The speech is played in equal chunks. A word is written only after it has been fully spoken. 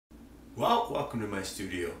Well, welcome to my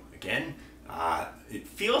studio again. It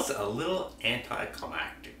feels a little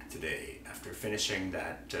anticlimactic today after finishing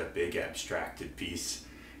that big abstracted piece.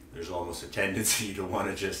 There's almost a tendency to want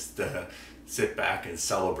to just sit back and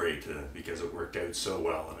celebrate because it worked out so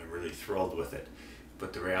well and I'm really thrilled with it.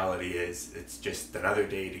 But the reality is it's just another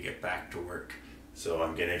day to get back to work. So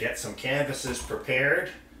I'm going to get some canvases prepared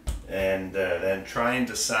and then try and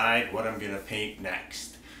decide what I'm going to paint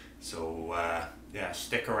next. So yeah,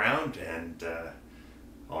 stick around and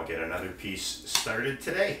I'll get another piece started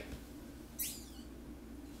today.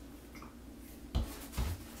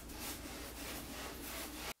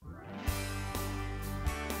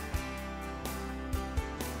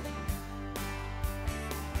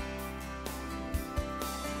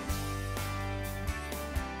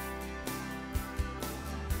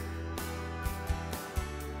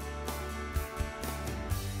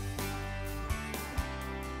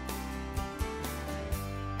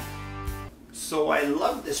 So I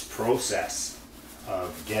love this process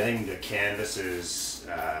of getting the canvases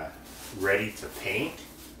ready to paint.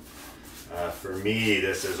 For me,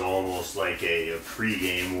 this is almost like a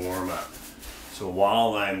pre-game warm-up. So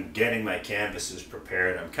while I'm getting my canvases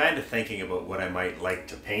prepared, I'm kind of thinking about what I might like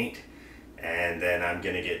to paint. And then I'm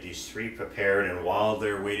going to get these three prepared, and while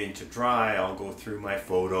they're waiting to dry, I'll go through my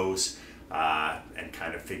photos and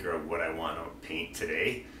kind of figure out what I want to paint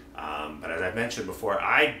today. But as I've mentioned before,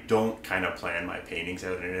 I don't kind of plan my paintings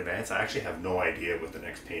out in advance. I actually have no idea what the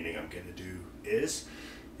next painting I'm going to do is.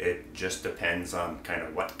 It just depends on kind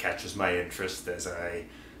of what catches my interest as I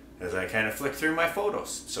kind of flick through my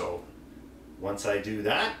photos. So once I do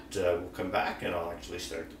that, we'll come back and I'll actually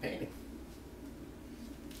start the painting.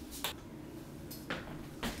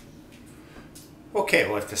 Okay,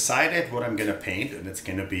 well I've decided what I'm going to paint, and it's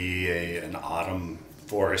going to be an autumn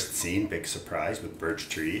forest scene, big surprise, with birch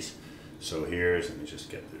trees. So let me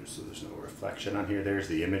just get there so there's no reflection on here. There's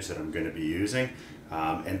the image that I'm going to be using.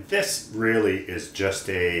 And this really is just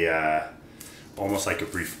almost like a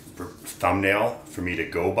brief thumbnail for me to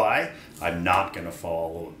go by. I'm not going to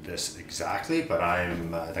follow this exactly, but I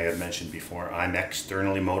think I've mentioned before, I'm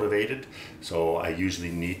externally motivated. So I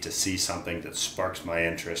usually need to see something that sparks my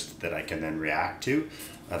interest that I can then react to.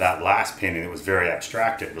 That last painting that was very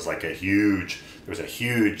abstracted, it was like there was a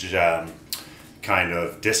huge kind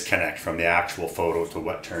of disconnect from the actual photo to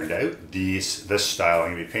what turned out. This style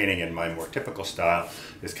I'm going to be painting in my more typical style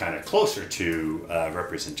is kind of closer to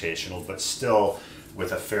representational, but still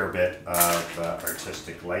with a fair bit of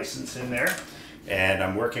artistic license in there. And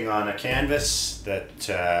I'm working on a canvas that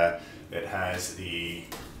it has the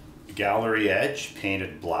gallery edge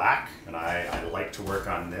painted black, and I like to work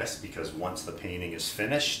on this because once the painting is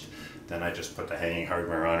finished, then I just put the hanging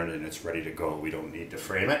hardware on it and it's ready to go. We don't need to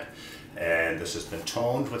frame it. And this has been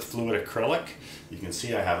toned with fluid acrylic. You can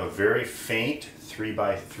see I have a very faint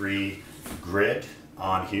 3x3 grid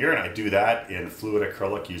on here, and I do that in fluid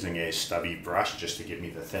acrylic using a stubby brush just to give me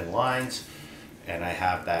the thin lines. And I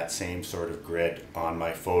have that same sort of grid on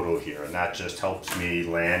my photo here, and that just helps me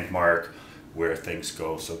landmark where things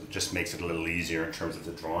go, so it just makes it a little easier in terms of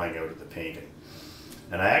the drawing out of the painting.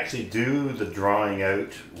 And I actually do the drawing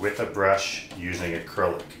out with a brush using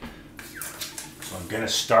acrylic. So I'm going to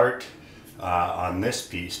start on this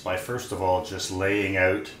piece by first of all just laying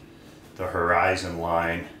out the horizon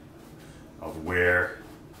line of where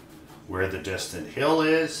the distant hill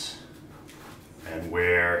is and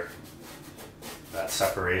where that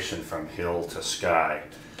separation from hill to sky.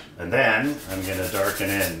 And then I'm going to darken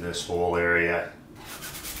in this whole area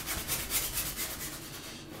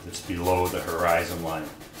that's below the horizon line.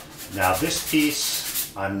 Now this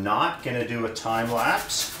piece, I'm not going to do a time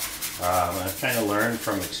lapse. I've kind of learned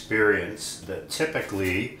from experience that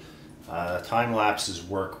typically time lapses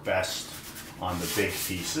work best on the big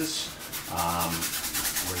pieces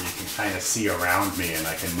where you can kind of see around me and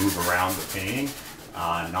I can move around the painting,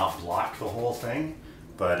 not block the whole thing.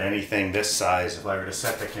 But anything this size, if I were to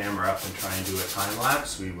set the camera up and try and do a time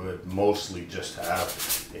lapse, we would mostly just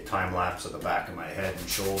have a time lapse of the back of my head and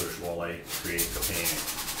shoulders while I create the painting.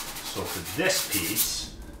 So for this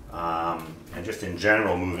piece, and just in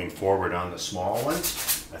general moving forward on the small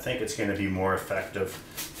ones, I think it's going to be more effective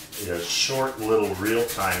short little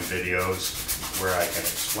real-time videos where I can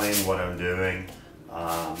explain what I'm doing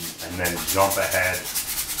and then jump ahead,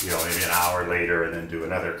 maybe an hour later and then do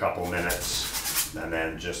another couple minutes. And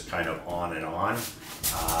then just kind of on and on. But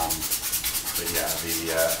yeah,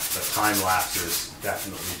 the time lapses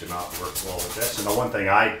definitely do not work well with this. And the one thing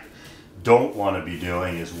I don't want to be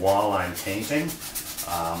doing is while I'm painting,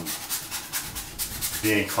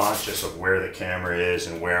 being conscious of where the camera is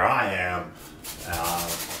and where I am,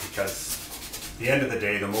 because the end of the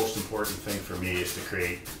day, the most important thing for me is to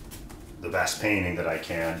create the best painting that I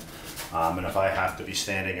can. And if I have to be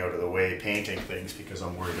standing out of the way painting things because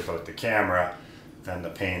I'm worried about the camera, then the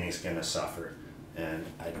painting's gonna suffer. And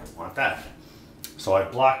I don't want that. So I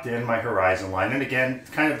blocked in my horizon line, and again,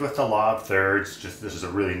 kind of with the law of thirds, just this is a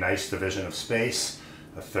really nice division of space.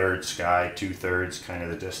 A third sky, 2/3 kind of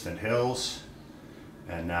the distant hills.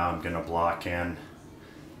 And now I'm gonna block in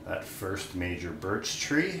that first major birch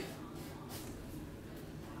tree.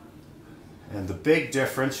 And the big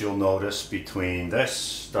difference you'll notice between this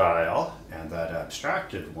style and that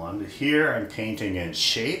abstracted one, here I'm painting in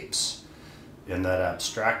shapes. In that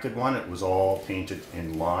abstracted one, it was all painted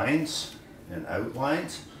in lines and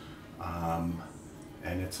outlines.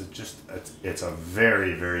 And it's a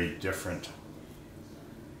very, very different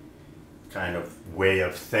kind of way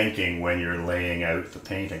of thinking when you're laying out the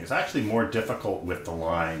painting. It's actually more difficult with the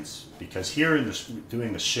lines, because here in this,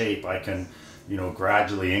 doing the shape, I can, you know,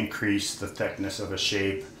 gradually increase the thickness of a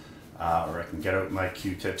shape, or I can get out my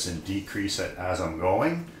Q-tips and decrease it as I'm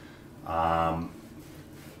going.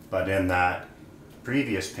 But in that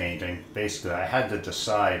previous painting, basically I had to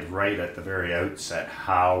decide right at the very outset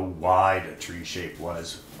how wide a tree shape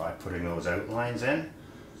was by putting those outlines in.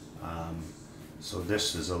 So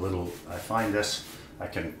this is a little, I find this, I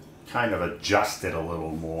can kind of adjust it a little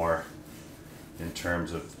more in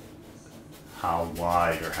terms of how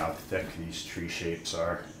wide or how thick these tree shapes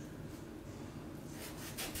are.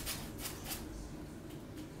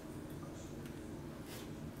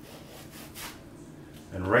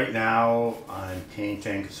 And right now I'm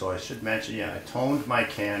painting, so I should mention, yeah, I toned my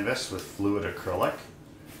canvas with fluid acrylic.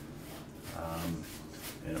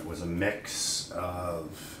 And it was a mix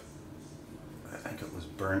of, I think it was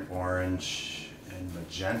burnt orange and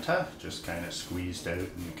magenta, just kind of squeezed out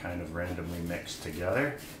and kind of randomly mixed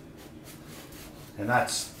together. And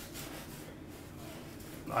that's,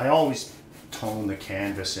 I always tone the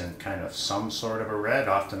canvas in kind of some sort of a red.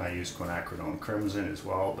 Often I use quinacridone crimson as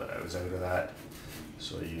well, but I was out of that.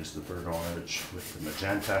 So I used the burnt orange with the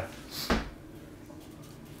magenta.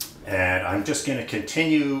 And I'm just going to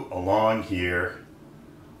continue along here,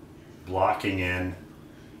 blocking in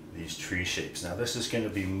these tree shapes. Now this is going to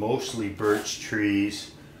be mostly birch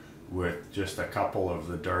trees with just a couple of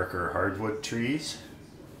the darker hardwood trees.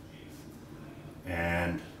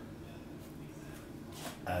 And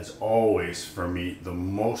as always for me, the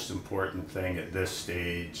most important thing at this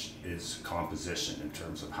stage is composition, in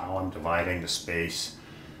terms of how I'm dividing the space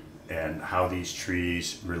and how these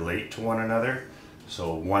trees relate to one another.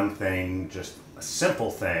 So one thing, just a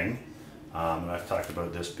simple thing, and I've talked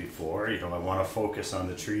about this before, you know, I want to focus on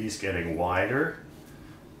the trees getting wider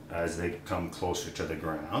as they come closer to the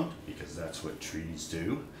ground, because that's what trees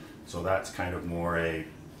do. So that's kind of more a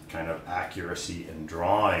kind of accuracy in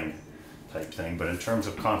drawing type thing. But in terms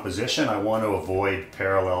of composition, I want to avoid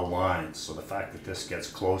parallel lines. So the fact that this gets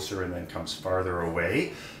closer and then comes farther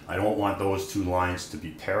away, I don't want those two lines to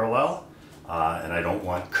be parallel. And I don't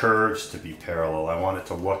want curves to be parallel. I want it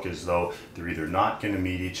to look as though they're either not going to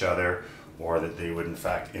meet each other, or that they would in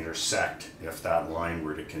fact intersect if that line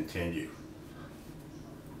were to continue.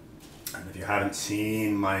 And if you haven't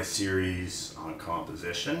seen my series on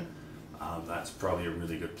composition, that's probably a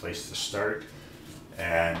really good place to start.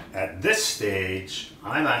 And at this stage,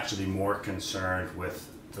 I'm actually more concerned with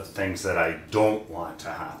the things that I don't want to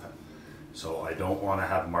happen. So I don't want to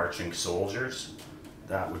have marching soldiers.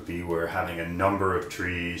 That would be where having a number of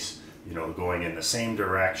trees, you know, going in the same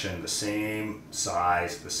direction, the same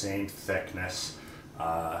size, the same thickness,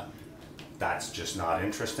 that's just not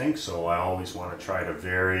interesting. So I always want to try to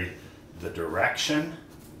vary the direction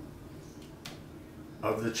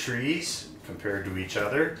of the trees compared to each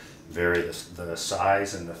other, vary the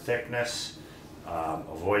size and the thickness,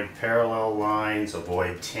 avoid parallel lines,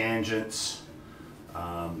 avoid tangents.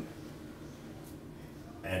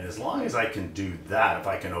 And as long as I can do that, if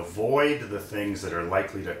I can avoid the things that are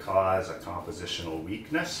likely to cause a compositional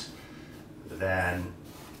weakness, then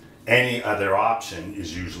any other option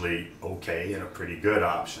is usually okay and a pretty good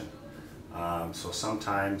option. So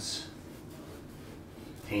sometimes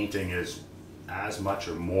painting is as much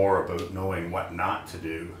or more about knowing what not to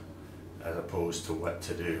do as opposed to what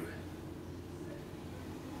to do.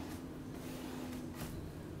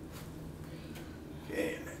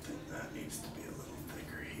 Okay, and I think that needs to be a little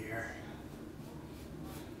thicker here.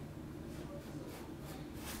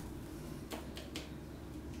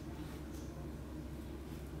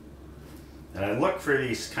 And I look for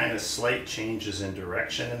these kind of slight changes in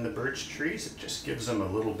direction in the birch trees. It just gives them a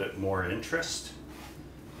little bit more interest.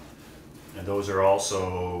 And those are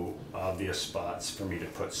also obvious spots for me to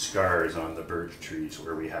put scars on the birch trees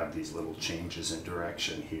where we have these little changes in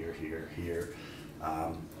direction here, here, here.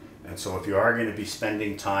 And so if you are going to be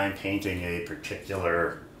spending time painting a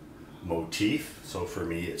particular motif, so for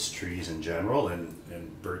me it's trees in general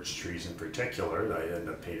and birch trees in particular that I end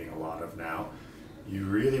up painting a lot of now, you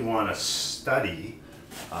really want to study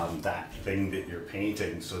that thing that you're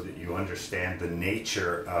painting so that you understand the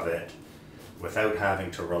nature of it without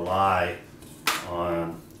having to rely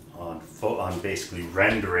on basically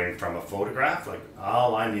rendering from a photograph. Like,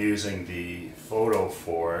 all I'm using the photo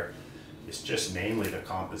for is just mainly the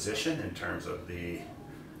composition in terms of the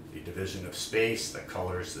division of space, the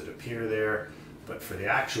colors that appear there. But for the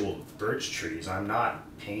actual birch trees, I'm not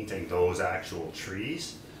painting those actual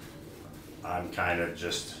trees. I'm kind of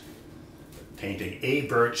just painting a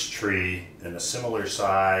birch tree in a similar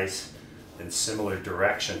size and similar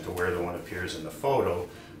direction to where the one appears in the photo,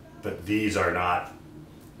 but these are not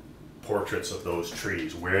portraits of those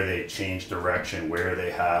trees. Where they change direction, where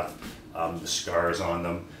they have the scars on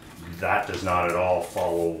them, that does not at all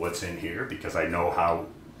follow what's in here, because I know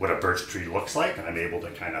what a birch tree looks like, and I'm able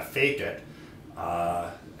to kind of fake it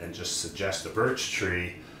and just suggest a birch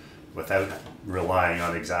tree without relying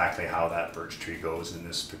on exactly how that birch tree goes in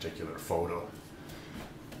this particular photo.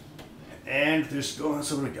 And there's going,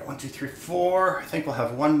 so we got 1, 2, 3, 4. I think we'll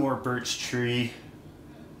have one more birch tree.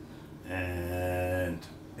 And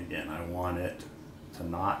again, I want it to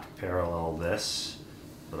not parallel this,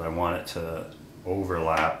 but I want it to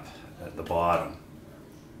overlap at the bottom.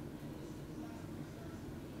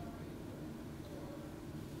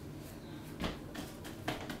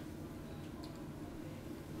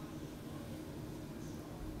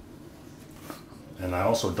 And I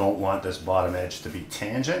also don't want this bottom edge to be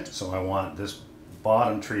tangent, so I want this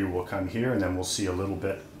bottom tree will come here, and then we'll see a little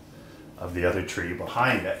bit of the other tree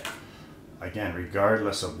behind it. Again,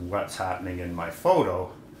 regardless of what's happening in my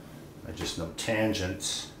photo, I just know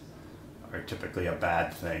tangents are typically a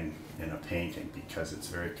bad thing in a painting because it's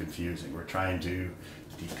very confusing. We're trying to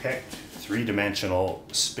depict three-dimensional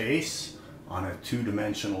space on a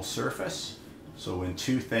two-dimensional surface. So when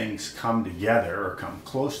two things come together or come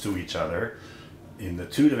close to each other, in the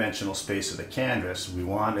two-dimensional space of the canvas, we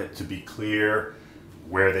want it to be clear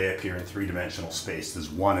where they appear in three-dimensional space.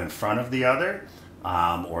 There's one in front of the other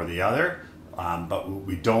or the other, but what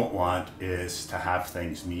we don't want is to have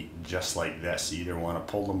things meet just like this. You either want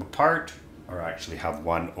to pull them apart or actually have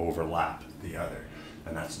one overlap the other,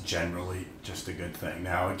 and that's generally just a good thing.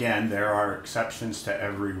 Now again, there are exceptions to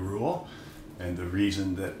every rule, and the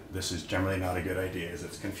reason that this is generally not a good idea is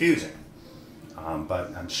it's confusing.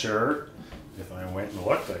 But I'm sure if I went and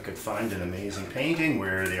looked, I could find an amazing painting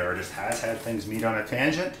where the artist has had things meet on a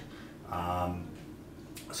tangent.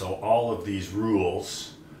 So all of these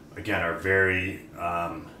rules, again, are very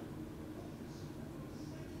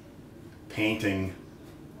painting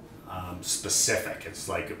specific. It's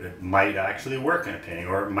like it might actually work in a painting,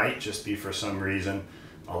 or it might just be for some reason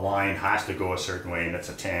a line has to go a certain way and it's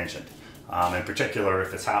a tangent. In particular,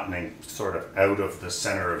 if it's happening sort of out of the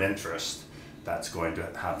center of interest, that's going to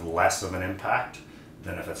have less of an impact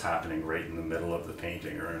than if it's happening right in the middle of the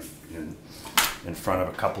painting or in front of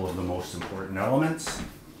a couple of the most important elements.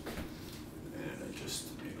 And I just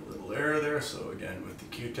made a little error there. So again, with the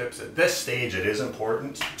Q-tips, at this stage it is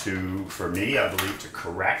important for me, I believe, to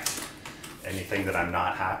correct anything that I'm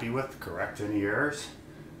not happy with, correct any errors.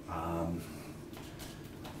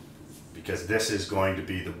 Because this is going to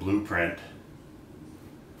be the blueprint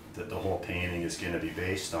that the whole painting is going to be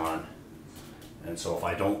based on. And so if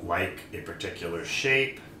I don't like a particular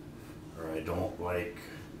shape, or I don't like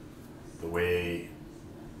the way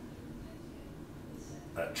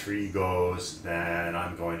a tree goes, then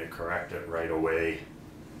I'm going to correct it right away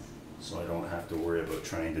so I don't have to worry about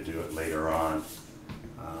trying to do it later on.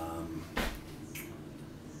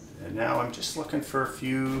 And now I'm just looking for a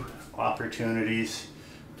few opportunities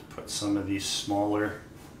to put some of these smaller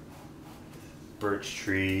birch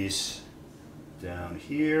trees down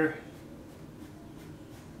here,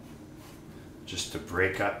 just to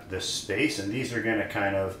break up this space. And these are going to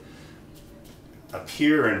kind of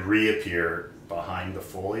appear and reappear behind the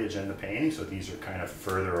foliage in the painting, so these are kind of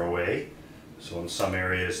further away. So in some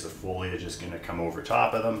areas the foliage is going to come over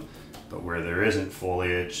top of them, but where there isn't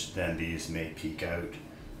foliage, then these may peek out,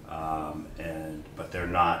 but they're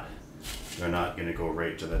not going to go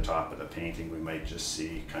right to the top of the painting. We might just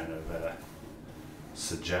see kind of a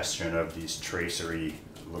suggestion of these tracery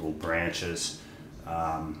little branches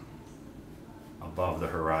above the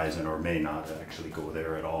horizon, or may not actually go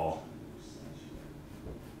there at all.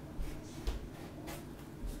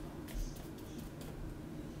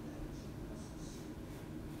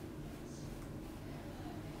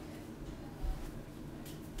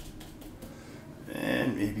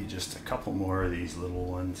 just a couple more of these little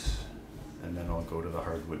ones, and then I'll go to the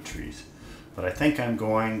hardwood trees. But I think I'm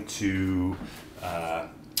going to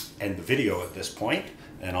end the video at this point,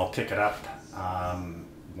 and I'll pick it up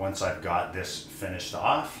once I've got this finished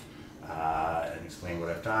off and explain what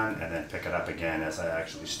I've done, and then pick it up again as I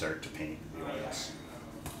actually start to paint the oils.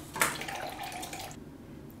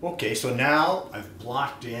 Okay, so now I've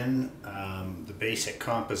blocked in the basic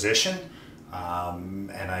composition,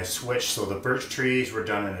 and I switched, so the birch trees were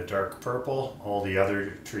done in a dark purple, all the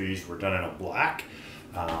other trees were done in a black,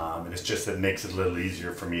 and it's just that it makes it a little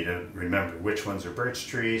easier for me to remember which ones are birch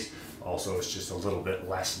trees. Also, it's just a little bit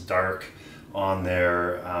less dark on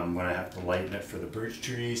there when I have to lighten it for the birch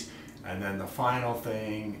trees. And then the final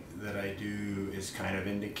thing that I do is kind of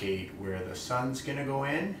indicate where the sun's going to go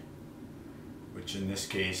in, which in this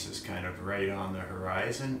case is kind of right on the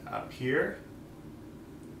horizon up here.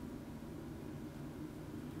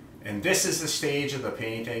 And this is the stage of the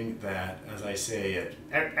painting that, as I say,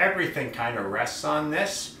 everything kind of rests on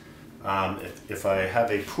this. If I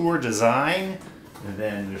have a poor design,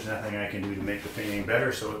 then there's nothing I can do to make the painting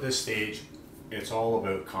better. So at this stage, it's all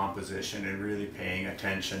about composition and really paying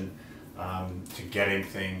attention to getting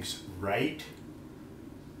things right.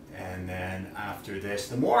 And then after this,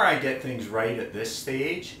 the more I get things right at this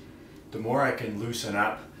stage, the more I can loosen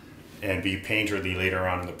up and be painterly later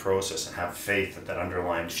on in the process and have faith that that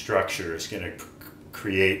underlying structure is going to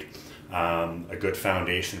create a good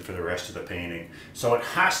foundation for the rest of the painting. So it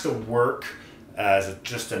has to work as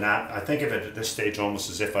just an, I think of it at this stage almost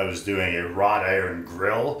as if I was doing a wrought iron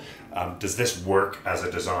grill. Does this work as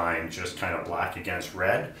a design, just kind of black against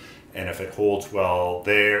red? And if it holds well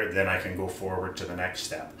there, then I can go forward to the next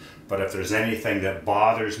step. But if there's anything that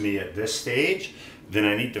bothers me at this stage, then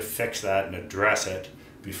I need to fix that and address it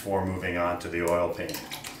before moving on to the oil painting.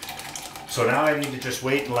 So now I need to just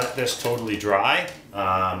wait and let this totally dry,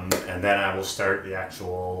 and then I will start the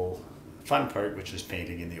actual fun part, which is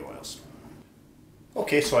painting in the oils.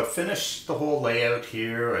 Okay, so I've finished the whole layout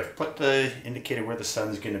here. I've put the indicator where the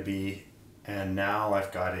sun's going to be, and now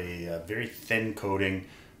I've got a very thin coating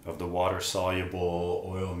of the water-soluble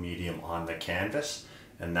oil medium on the canvas,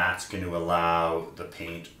 and that's going to allow the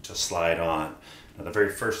paint to slide on. Now, the very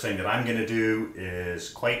first thing that I'm going to do is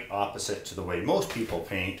quite opposite to the way most people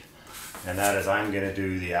paint, and that is I'm going to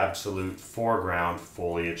do the absolute foreground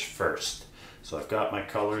foliage first. So I've got my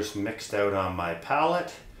colors mixed out on my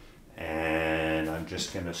palette, and I'm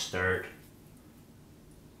just going to start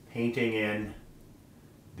painting in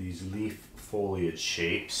these leaf foliage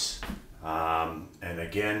shapes. And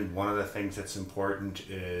again, one of the things that's important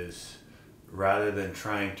is rather than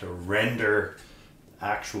trying to render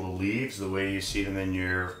actual leaves the way you see them in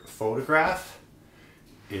your photograph,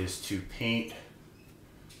 is to paint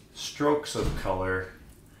strokes of color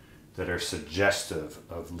that are suggestive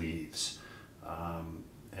of leaves.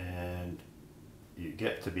 And you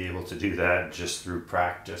get to be able to do that just through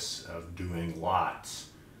practice of doing lots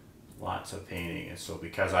of painting. And so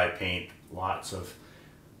because I paint lots of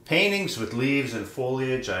paintings with leaves and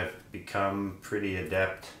foliage, I've become pretty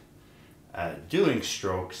adept at doing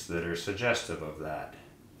strokes that are suggestive of that.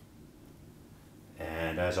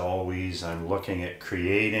 And as always, I'm looking at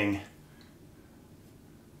creating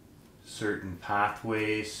certain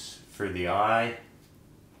pathways for the eye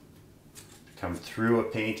to come through a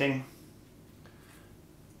painting.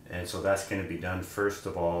 And so that's going to be done first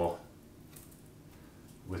of all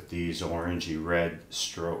with these orangey red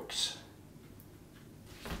strokes.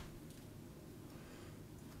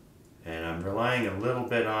 And I'm relying a little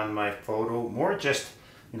bit on my photo, more just,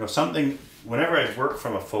 you know, something, whenever I work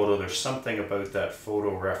from a photo, there's something about that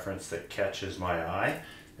photo reference that catches my eye.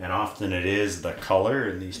 And often it is the color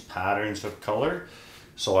and these patterns of color.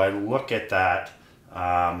 So I look at that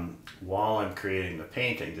while I'm creating the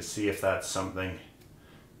painting to see if that's something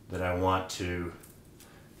that I want to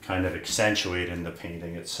kind of accentuate in the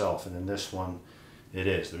painting itself. And in this one, it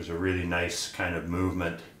is. There's a really nice kind of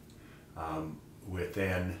movement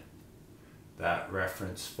within that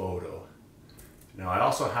reference photo. Now I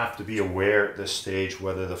also have to be aware at this stage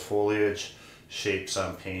whether the foliage shapes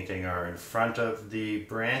I'm painting are in front of the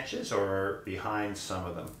branches or behind some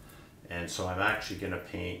of them. And so I'm actually going to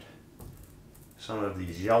paint some of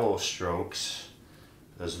these yellow strokes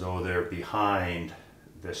as though they're behind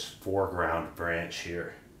this foreground branch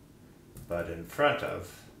here, but in front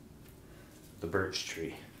of the birch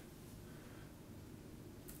tree.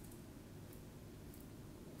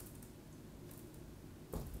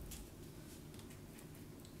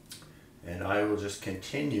 And I will just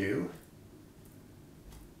continue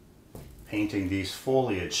painting these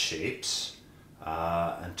foliage shapes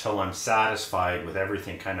until I'm satisfied with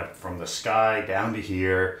everything kind of from the sky down to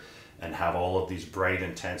here, and have all of these bright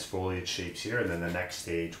intense foliage shapes here. And then the next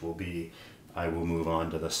stage will be, I will move on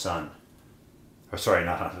to the sun. Or sorry,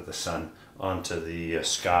 not onto the sun, onto the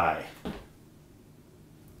sky.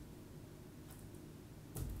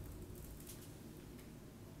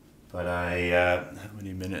 But how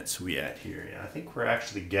many minutes are we at here? Yeah, I think we're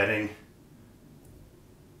actually getting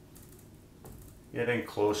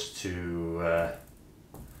close to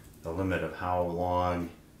the limit of how long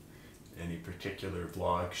any particular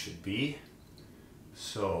vlog should be.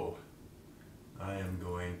 So I am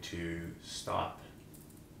going to stop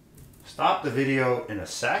the video in a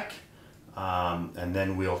sec, and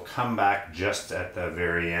then we'll come back just at the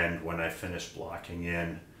very end when I finish blocking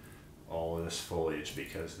in all of this foliage,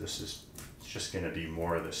 because this is just going to be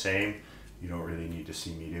more of the same. You don't really need to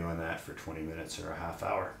see me doing that for 20 minutes or a half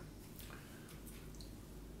hour.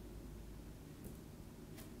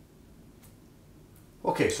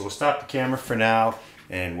 Okay, so we'll stop the camera for now,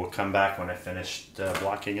 and we'll come back when I finished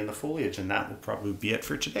blocking in the foliage, and that will probably be it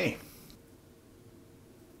for today.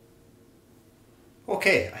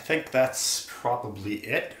 Okay, I think that's probably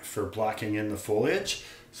it for blocking in the foliage.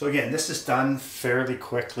 So again, this is done fairly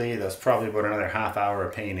quickly. That's probably about another half hour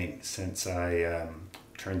of painting since I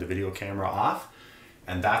turned the video camera off.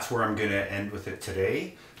 And that's where I'm going to end with it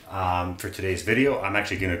today. For today's video, I'm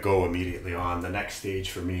actually going to go immediately on. The next stage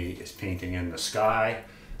for me is painting in the sky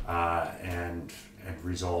and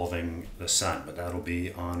resolving the sun, but that'll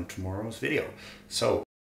be on tomorrow's video. So